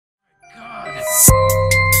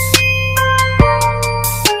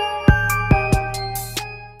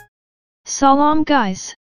Salam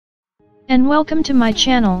guys, and welcome to my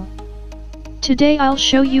channel. Today I'll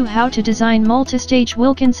show you how to design multistage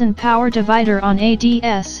Wilkinson power divider on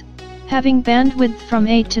ADS, having bandwidth from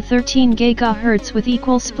 8 to 13 GHz with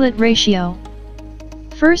equal split ratio.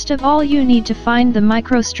 First of all, you need to find the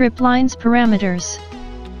microstrip lines parameters.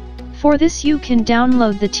 For this you can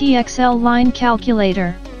download the TXL line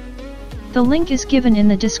calculator. The link is given in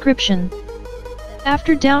the description.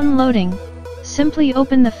 After downloading, simply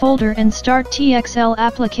open the folder and start TXL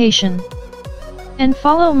application. And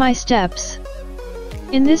follow my steps.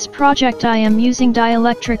 In this project I am using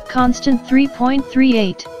dielectric constant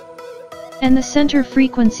 3.38. And the center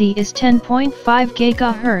frequency is 10.5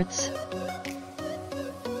 GHz.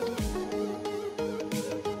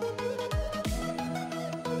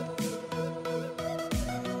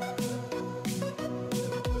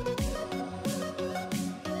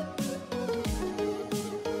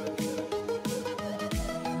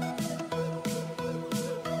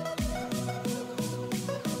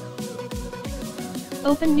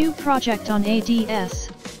 Open new project on ADS.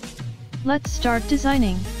 Let's start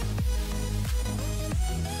designing.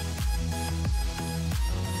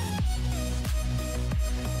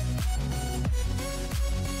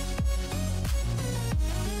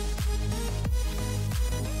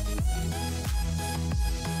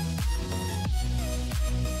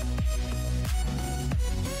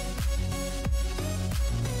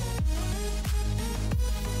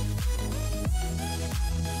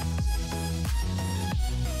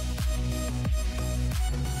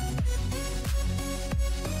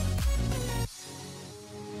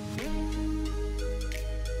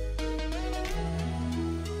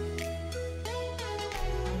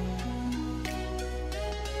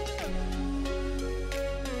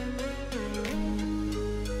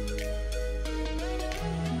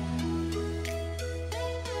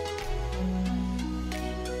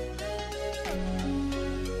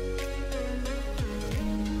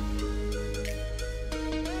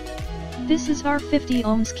 This is our 50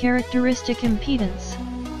 ohms characteristic impedance.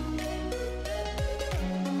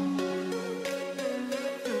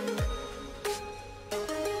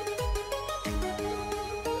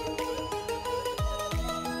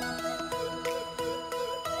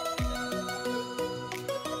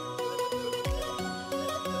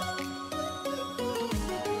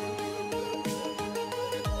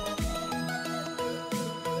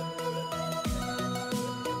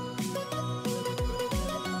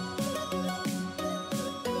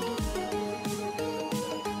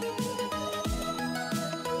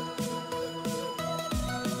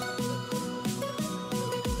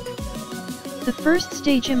 The first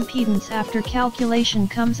stage impedance after calculation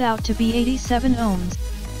comes out to be 87 ohms.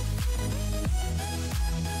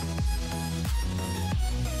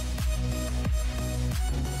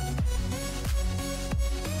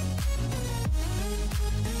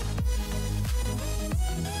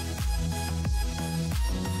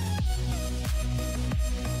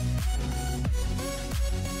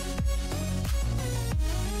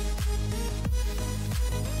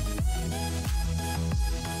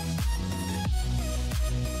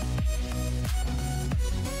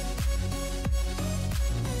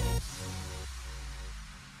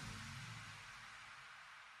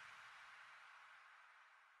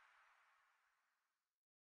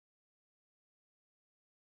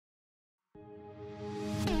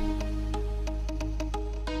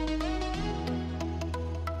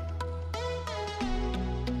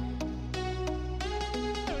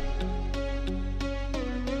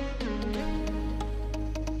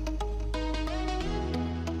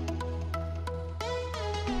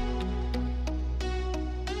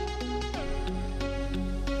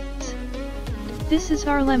 This is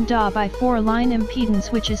our lambda by 4 line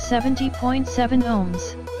impedance, which is 70.7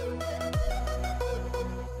 ohms.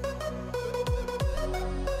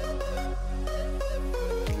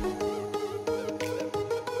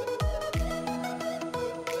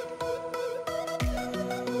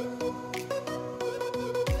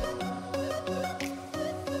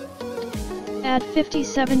 Add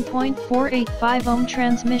 57.485 ohm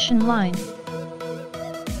transmission line.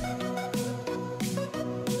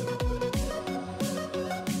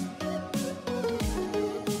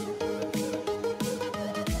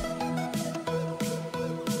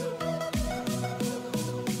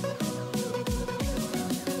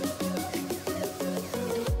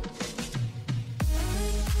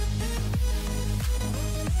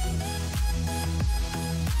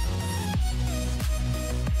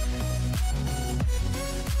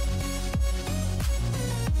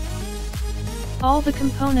 All the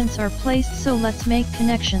components are placed, so let's make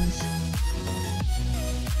connections.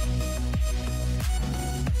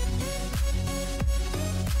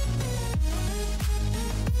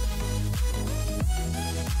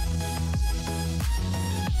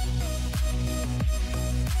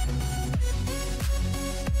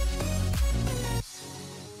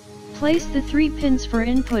 Place the 3 pins for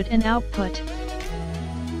input and output.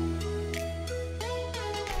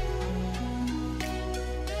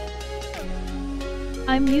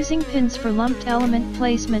 I'm using pins for lumped element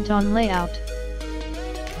placement on layout.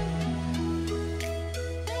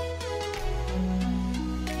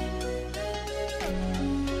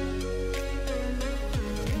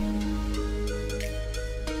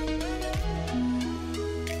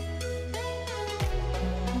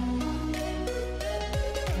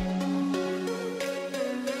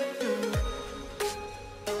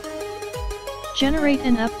 Generate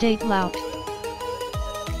and update layout.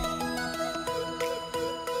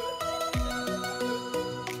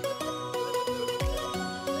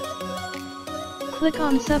 Click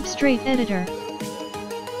on Substrate Editor.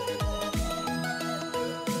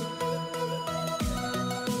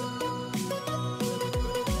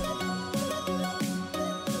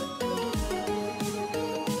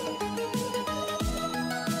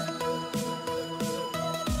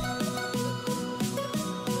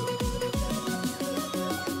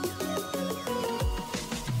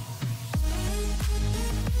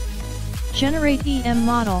 Generate EM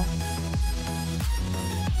model.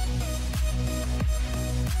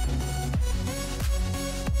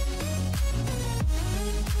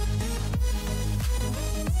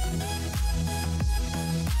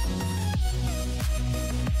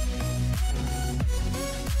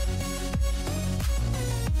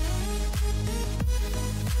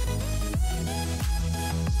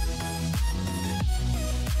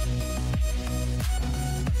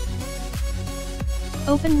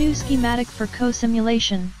 Open new schematic for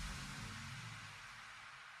co-simulation.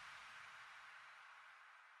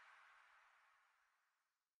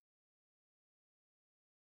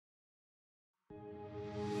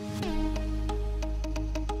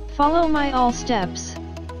 Follow my all steps.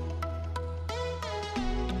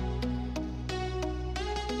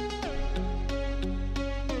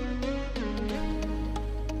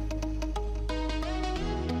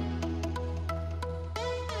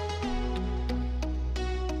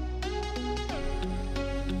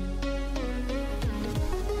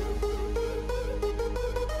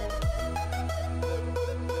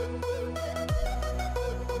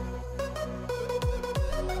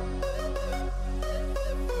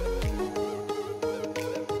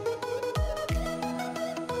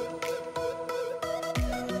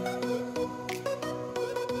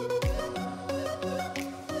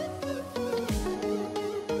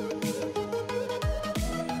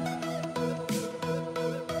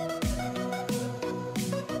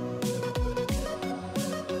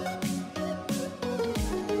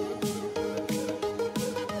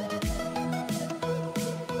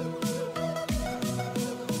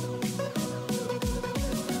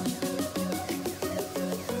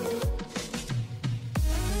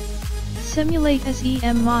 Simulate as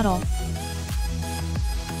EM model.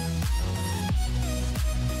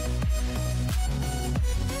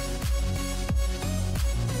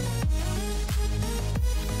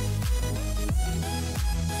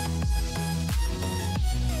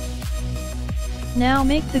 Now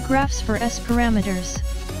make the graphs for S parameters.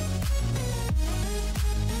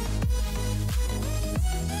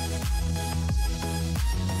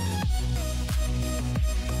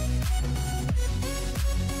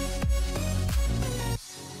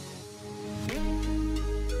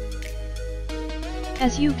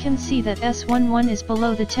 As you can see that S11 is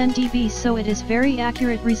below the 10 dB, so it is very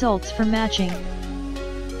accurate results for matching.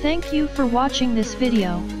 Thank you for watching this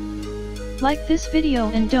video. Like this video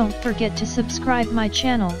and don't forget to subscribe my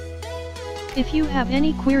channel. If you have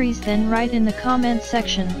any queries then write in the comment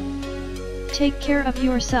section. Take care of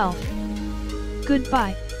yourself.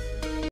 Goodbye.